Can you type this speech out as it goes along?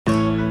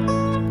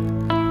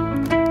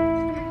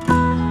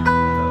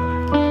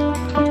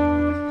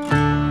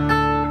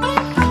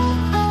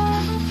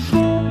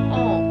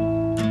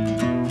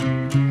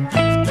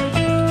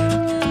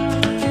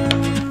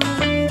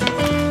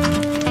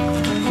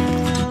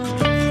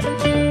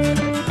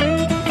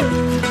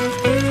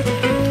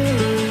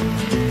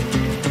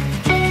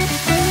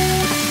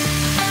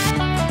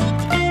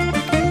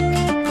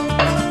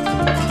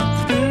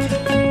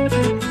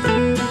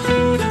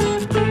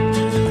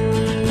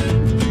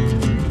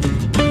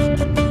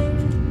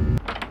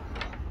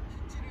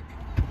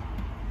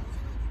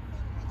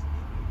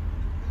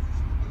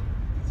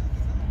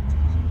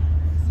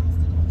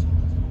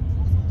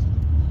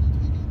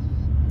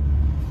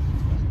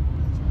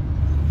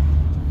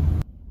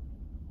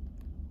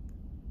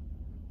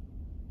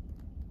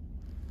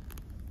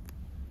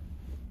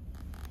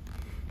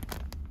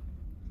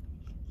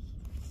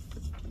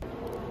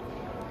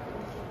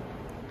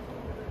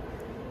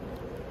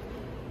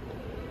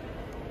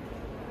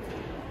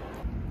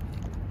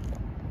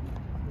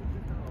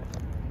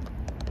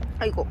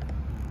아이고.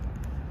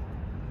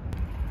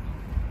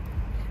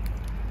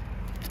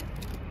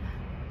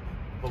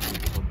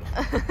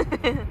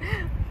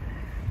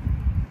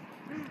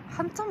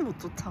 한참 못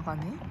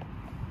쫓아가네.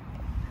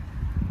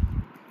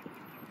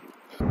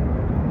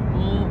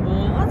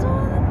 뭐가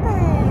좋아하는데?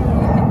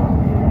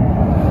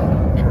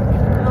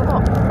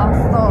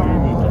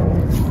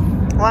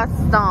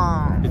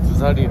 왔어. 얘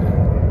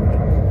 2살이래.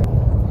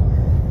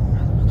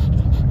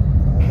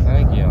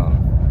 아기야.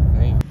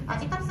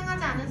 아직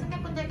탑승하지 않은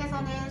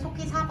승객분들께서는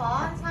속히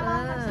 4번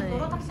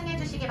탑승도로 탑승해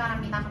주시기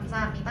바랍니다.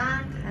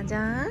 감사합니다.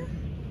 가자.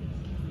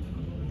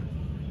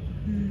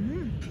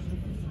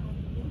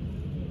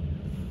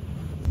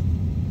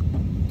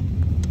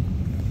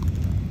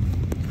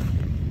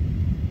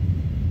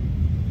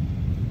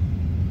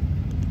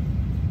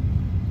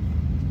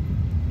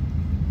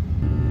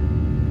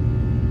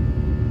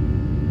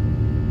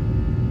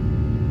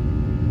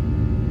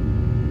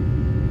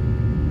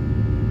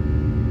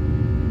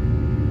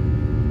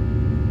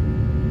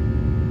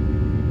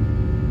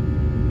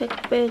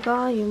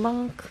 택배가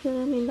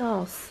이만큼이나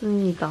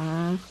왔습니다.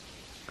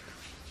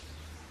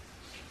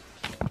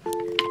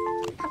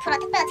 앞으로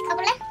택배 어디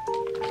가볼래?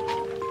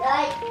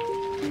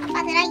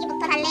 아빠 드라이기부터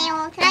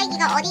달래요.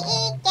 드라이기가 어디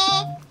있게?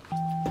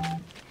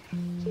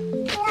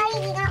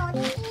 드라이기가 어디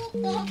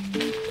있게?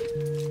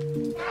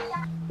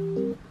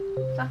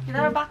 자,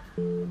 기다려봐.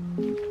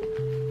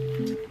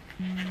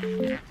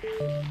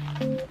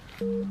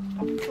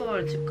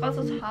 앞을 집 가서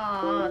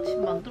자. 집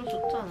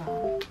만들어줬잖아.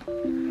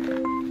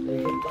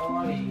 이게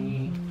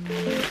떠마리.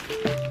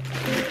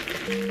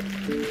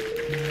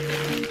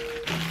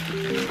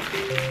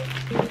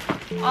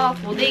 아,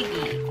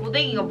 고데기.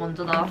 고데기가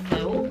먼저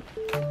나왔어요.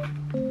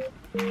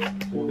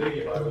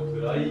 고데기 말고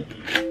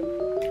드라이기.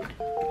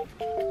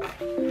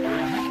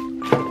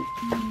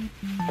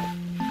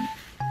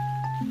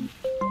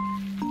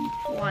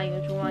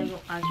 좋아요, 좋아요.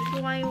 아주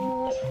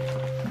좋아요.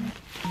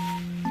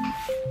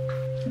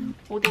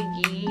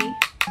 고데기.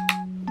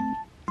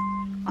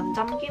 안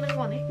잠기는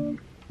거네.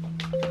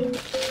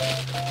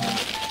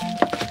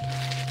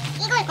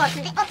 이거일 것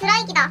같은데?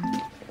 드라이기다.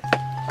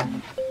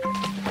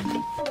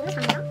 너무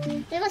작냐?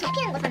 들고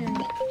접히는 거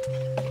샀는데.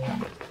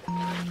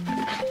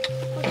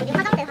 어디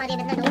화장대 다리에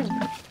맨날 넣으니까.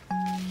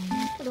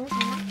 너무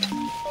작나?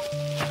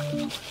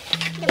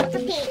 근데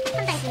어차피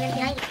한 달 지면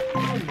드라이기.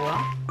 이건 뭐야?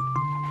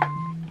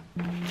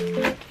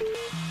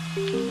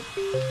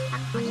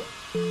 어디?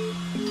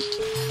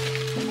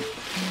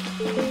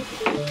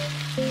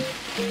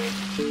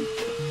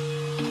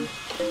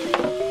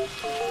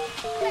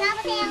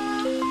 나와보세요.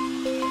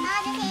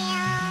 나와주세요.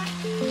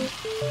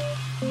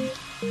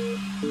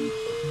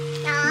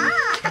 야,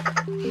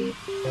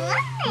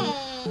 좋았네.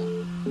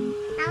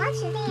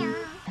 나와주세요.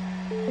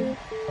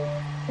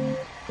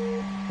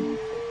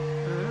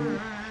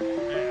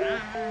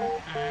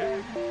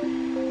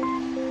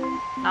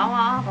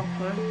 나와,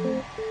 바풀.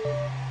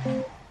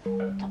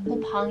 자꾸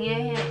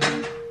방해해.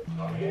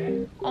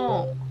 방해?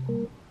 어.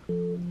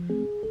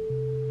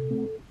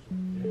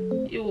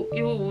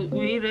 이거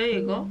왜 이래,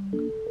 얘가?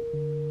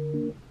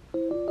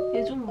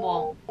 얘 좀 봐.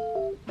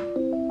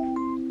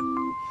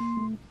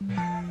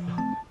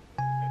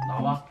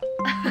 나와.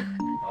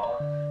 나와.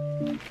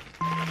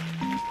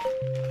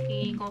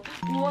 이거,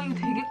 우와, 이거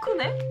되게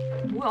크네?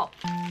 뭐야?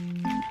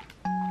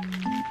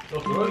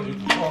 드라이기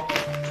좋다.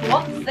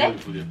 좋아? 쎄?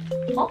 소리.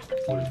 어?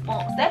 소리.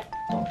 쎄?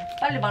 어.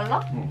 빨리 말라?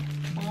 응.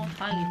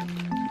 다행이다.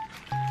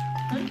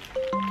 응?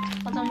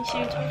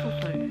 화장실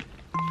청소술.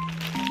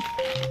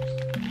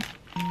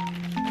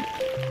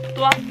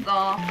 또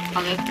왔어.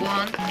 가겠군.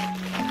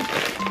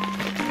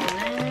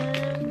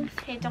 이거는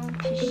세정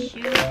티슈.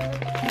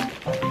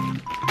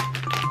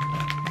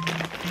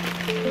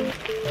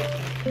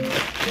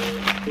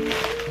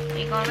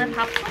 이거는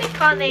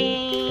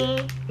파프리카네.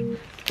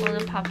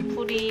 이거는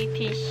파프리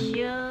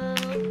티슈.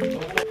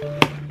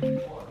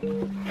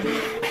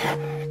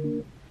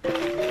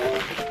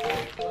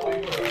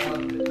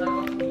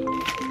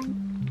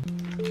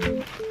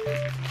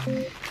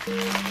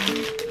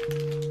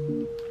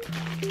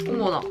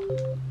 어머나.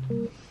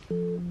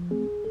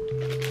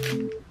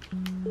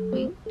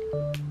 응?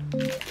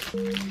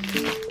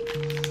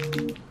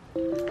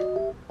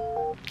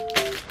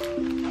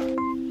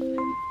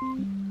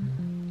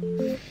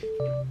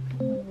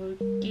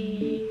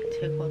 물기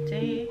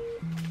제거제.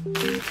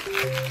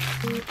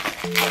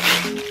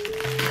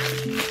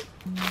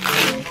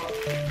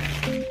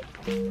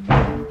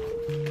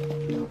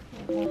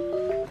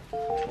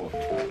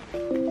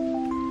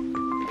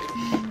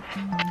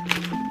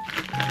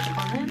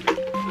 이거는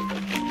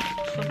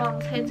주방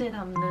세제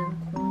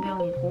담는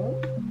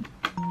공병이고,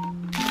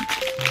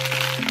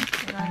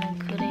 이거는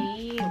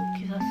그레이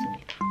이렇게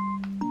샀습니다.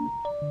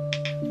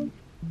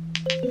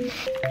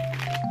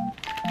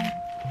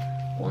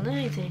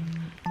 오늘 이제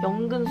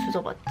연근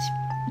수저 맛집.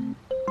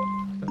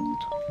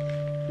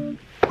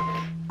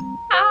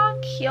 아,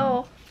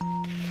 귀여워.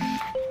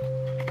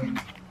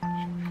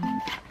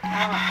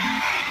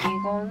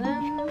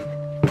 이거는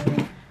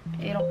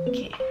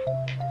이렇게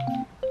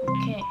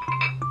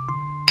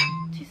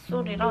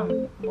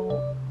칫솔이랑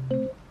뭐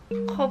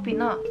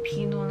컵이나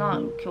비누나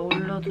이렇게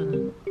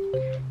올려두는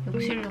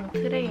욕실용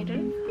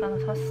트레이를 하나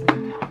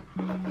샀습니다.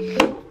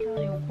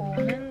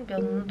 요거는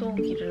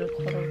면도기를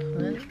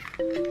걸어두는,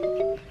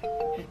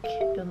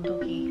 이렇게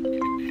면도기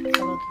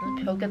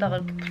걸어두는 벽에다가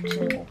이렇게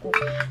붙이는 거고,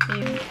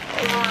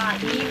 와,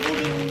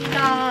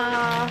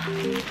 이불입니다.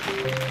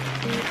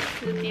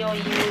 드디어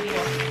이불이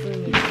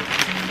왔습니다.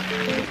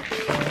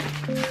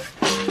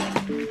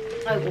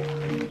 아이고,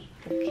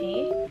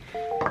 오케이.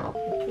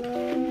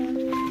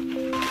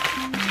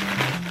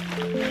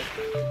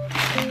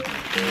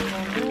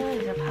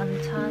 이거는 이제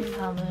반찬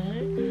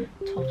담을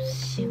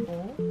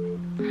접시고,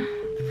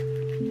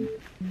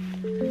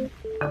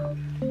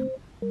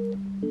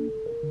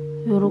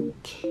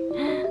 요렇게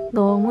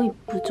너무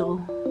이쁘죠?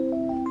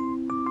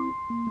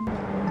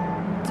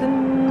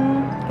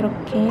 짠!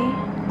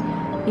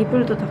 이렇게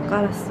이불도 다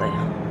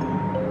깔았어요.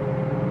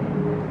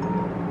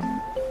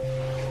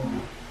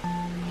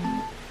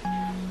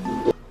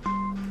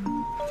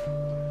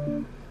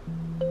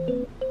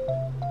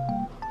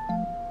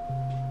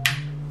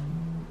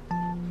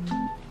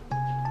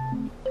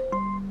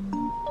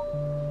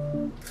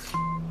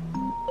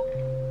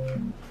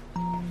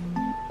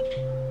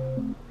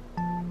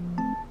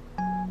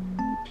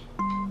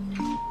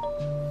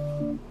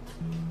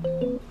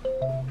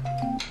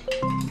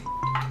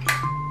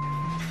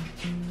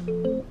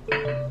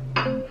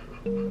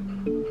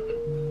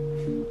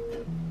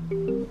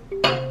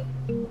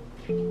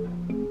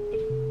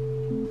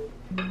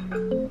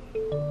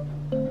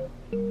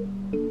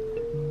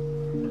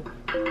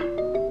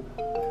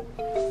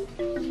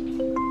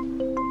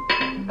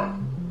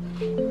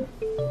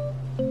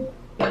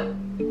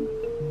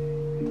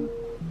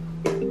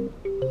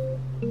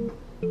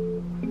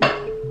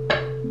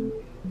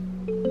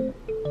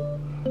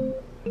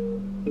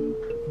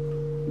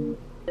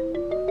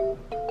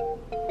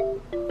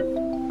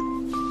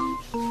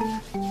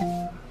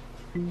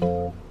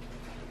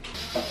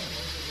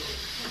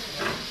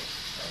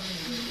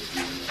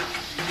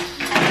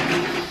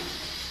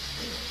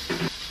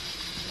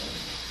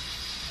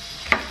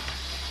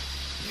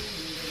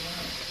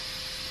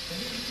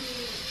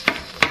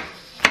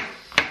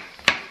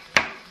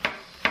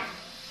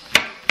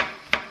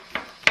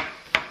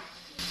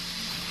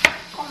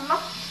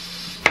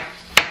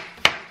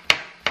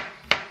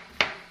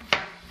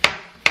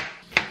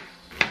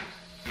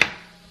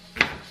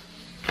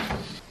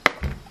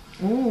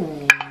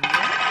 오.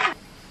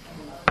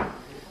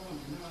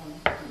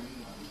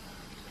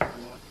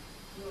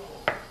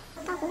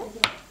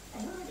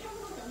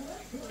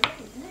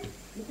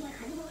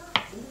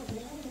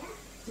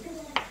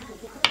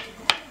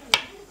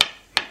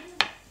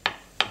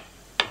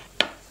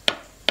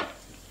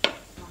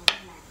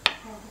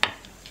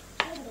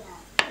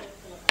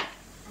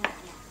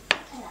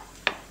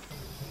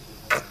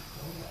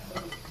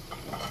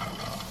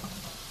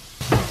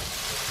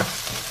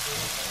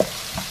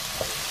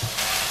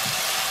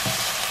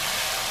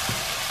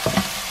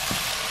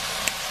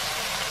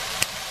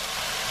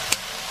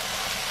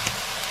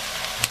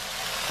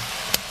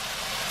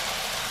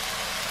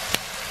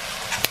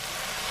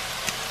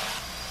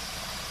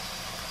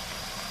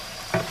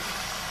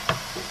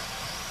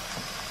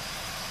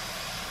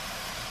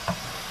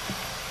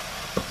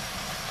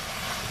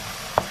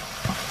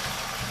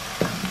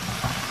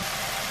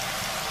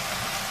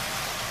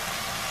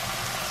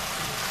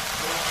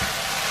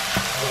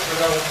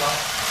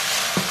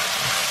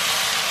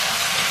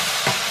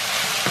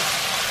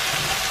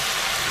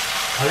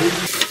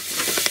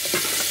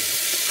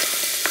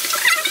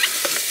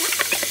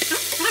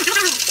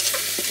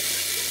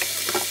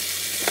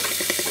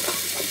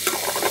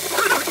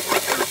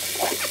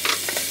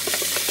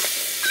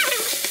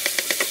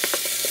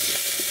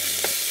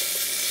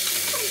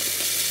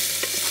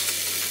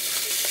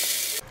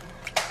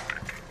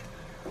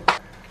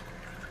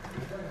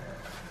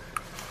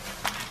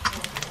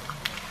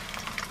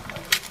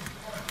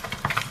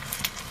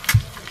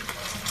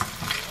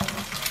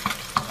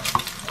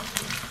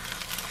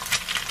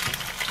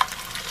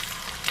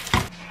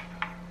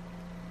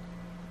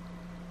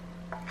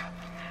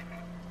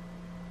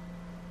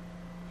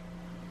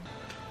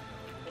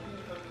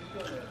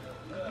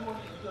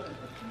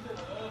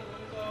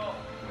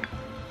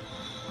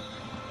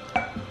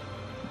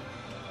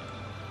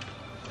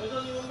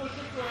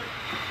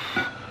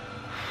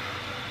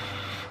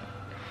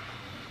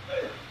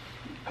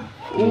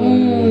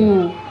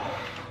 오.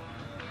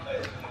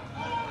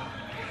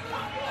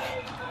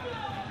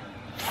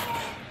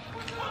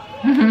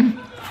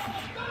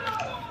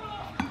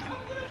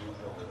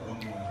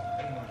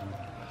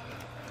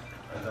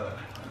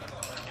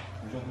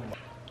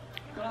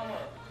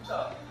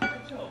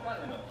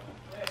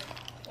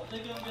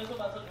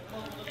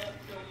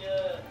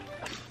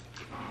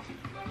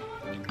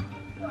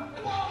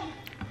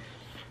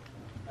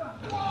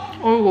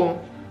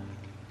 어이구.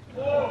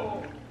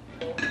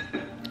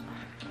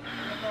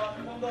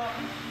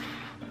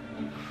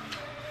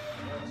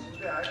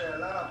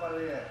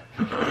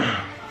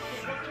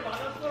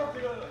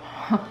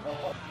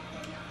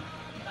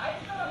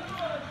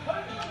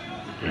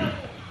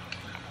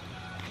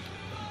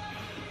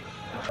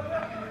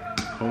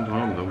 형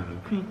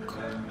잘한다. 그니까.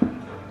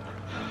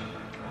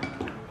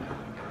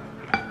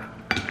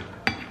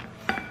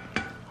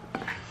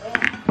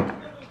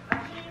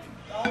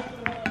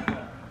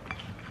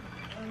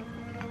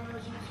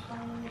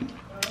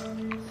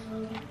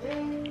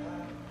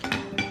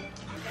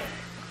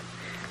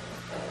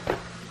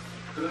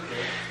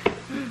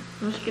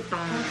 맛있겠다.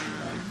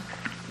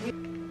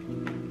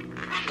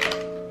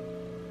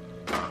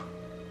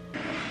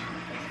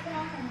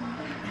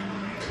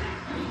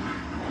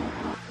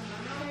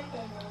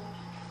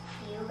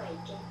 이유가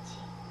있겠지.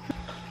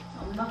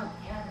 엄마가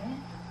미안해.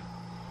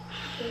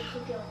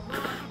 그게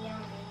엄마가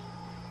미안해.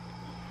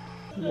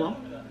 뭐야?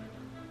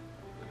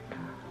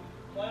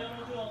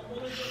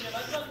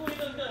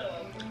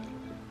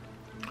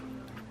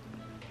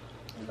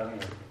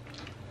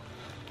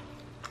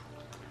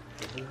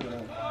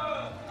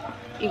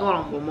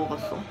 이거랑 뭐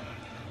먹었어?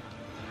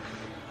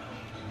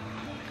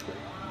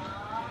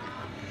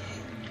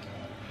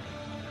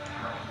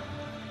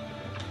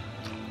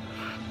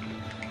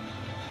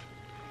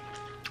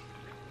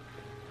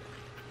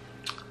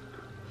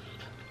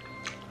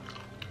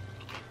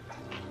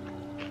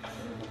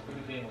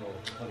 게임으로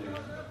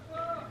부탁드리겠습니다.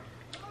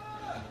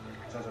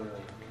 자, 저는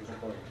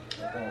무조건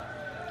어떤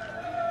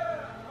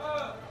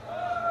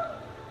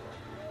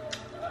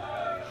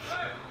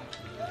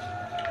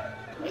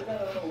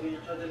우리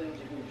입자되는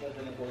지금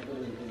입자되는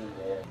골고루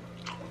입는데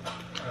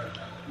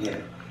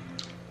예,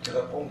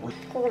 제가 꼭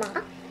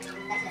고구마인가?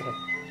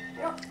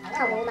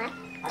 저 고구마?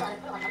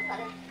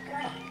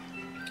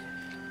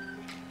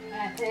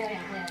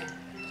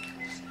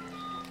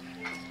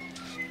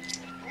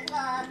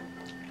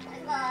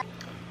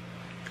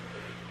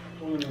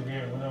 오늘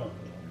게 오늘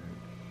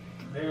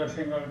내가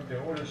생각할 때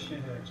올해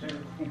시즌에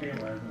제일 큰 게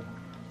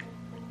말고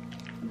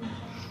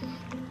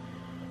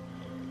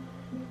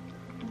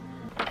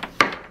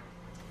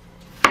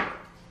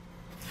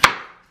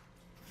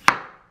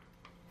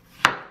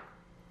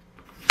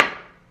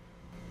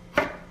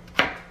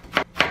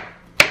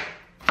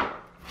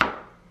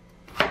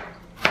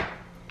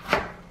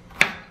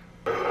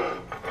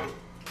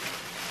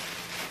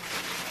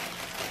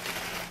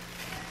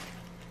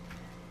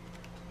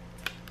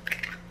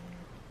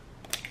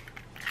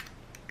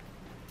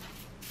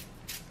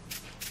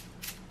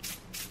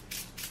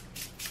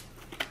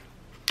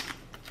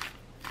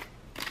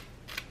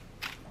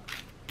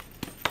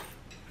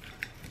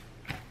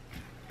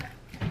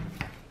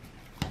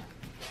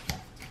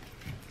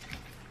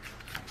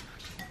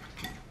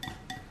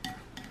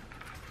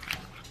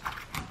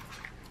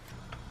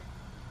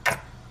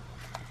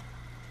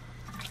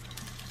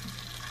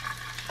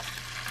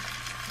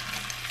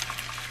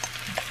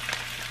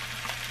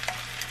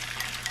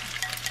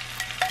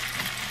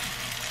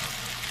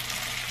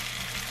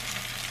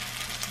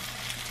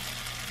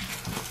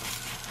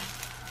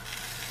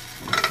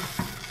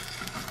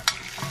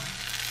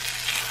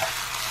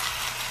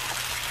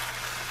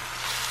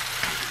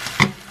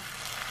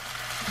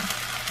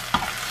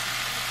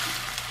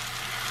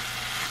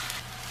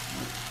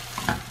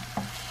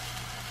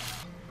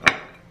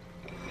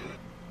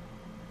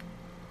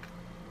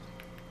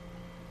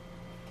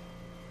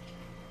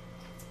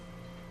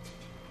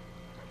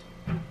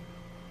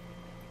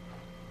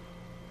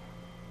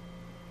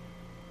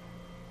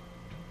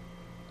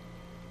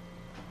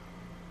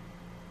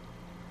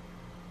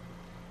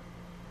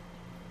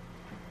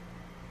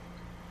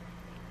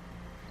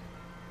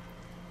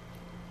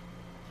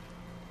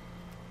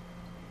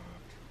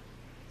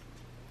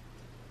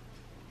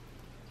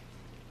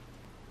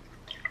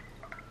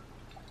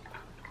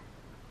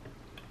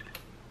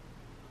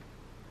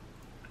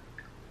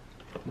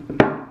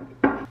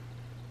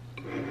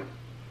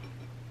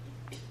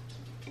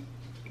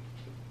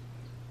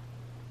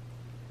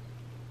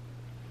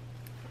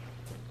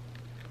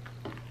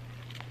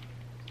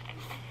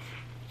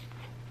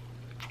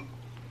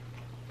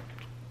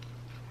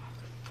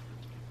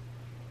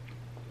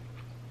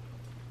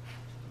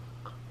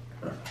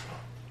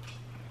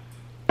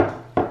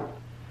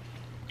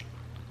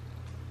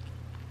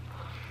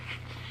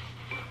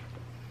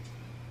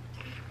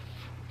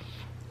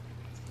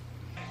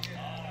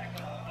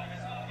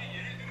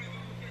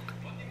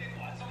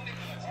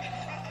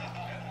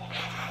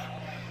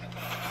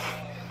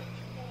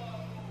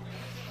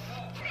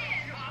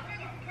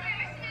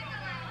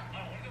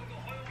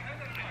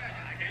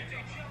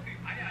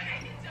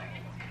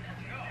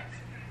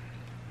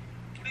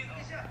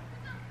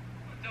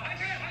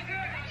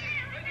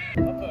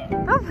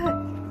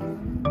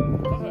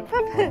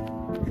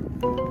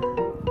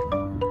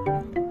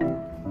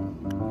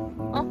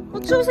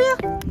후추 오세요.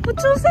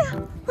 후추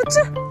오세요.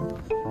 후추.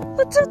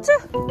 후추 후추.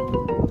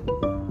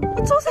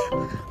 후추 오세요.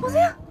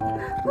 오세요.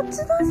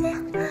 후추도 오세요.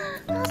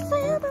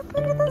 왔어요.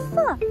 나쁜이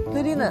났어.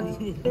 별이는.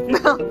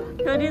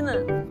 별이는.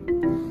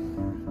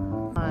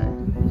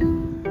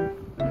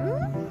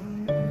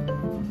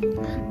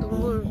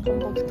 눈물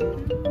범벅이다.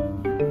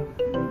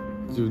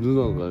 지금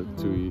누나가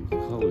저기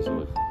하고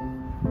있어가지고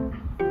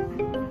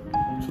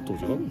저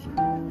도시락 무슨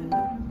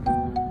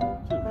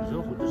무슨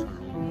혼자 잘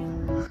나오네.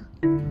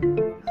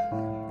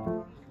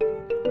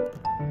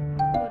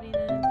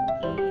 별이는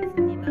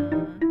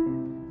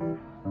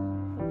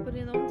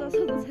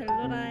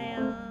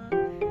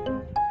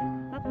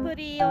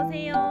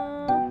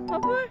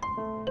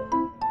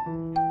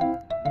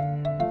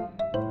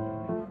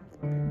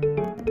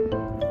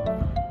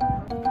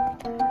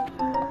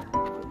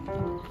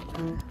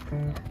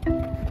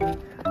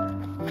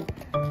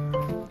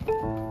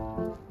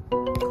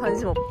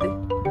관심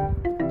없대.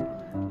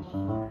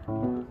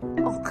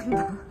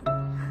 간다.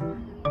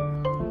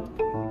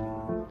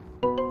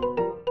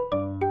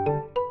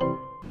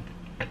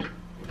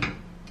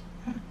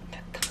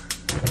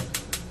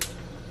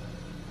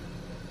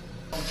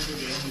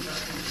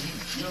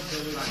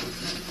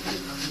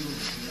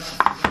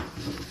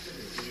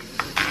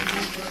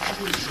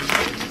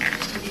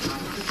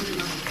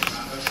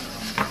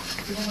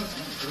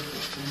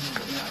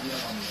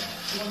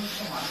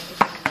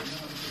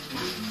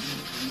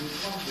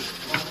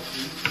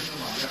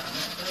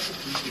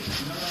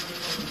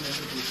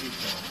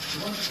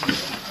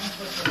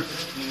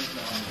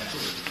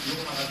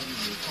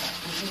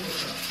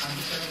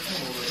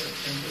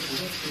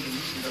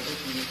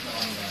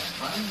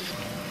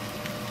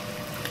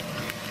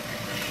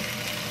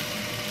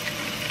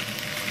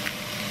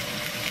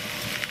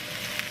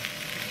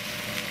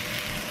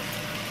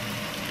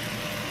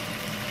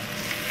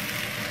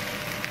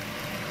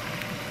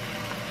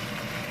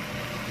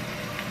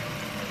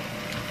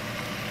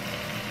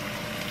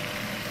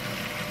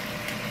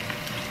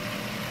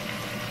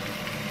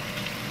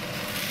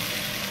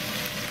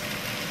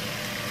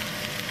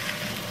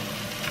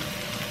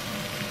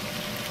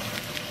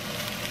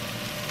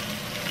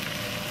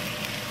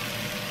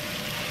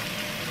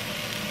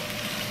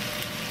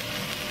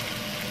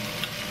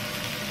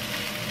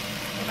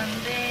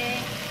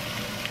 안돼.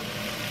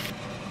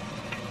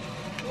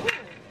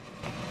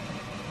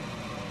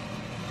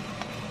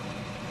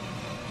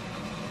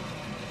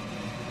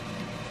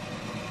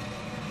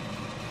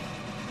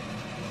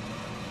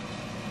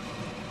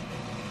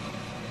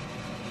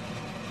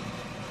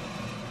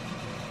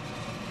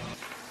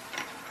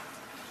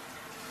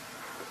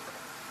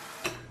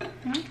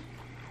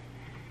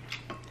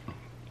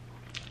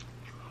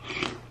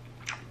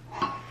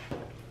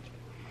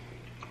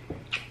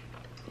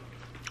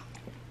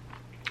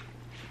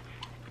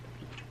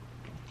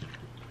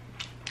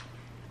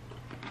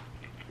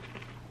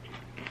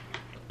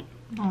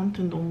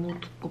 나한테 너무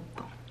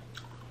두껍다.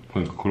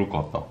 그러니까 그럴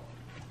것 같다.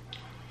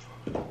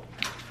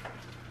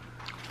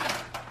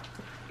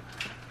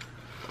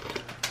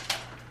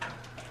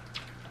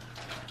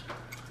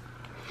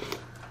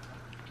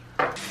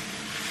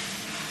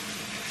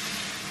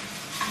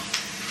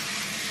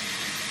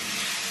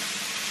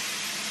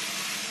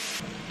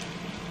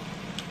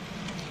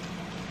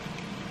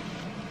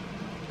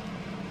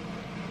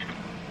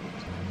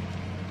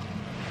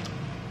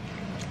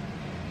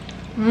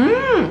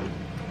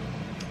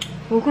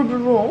 왜 그렇게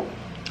부드러워?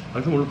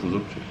 아이스 원래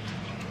부드럽지.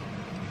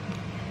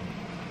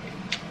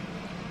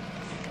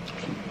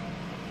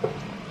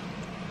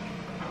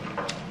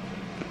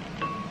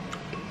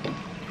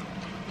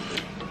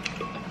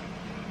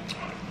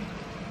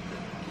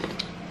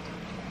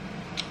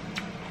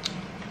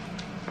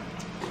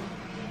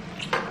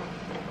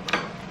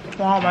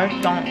 와,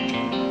 맛있다.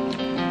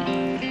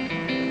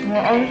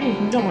 와, 아이스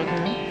진짜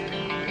맛있네.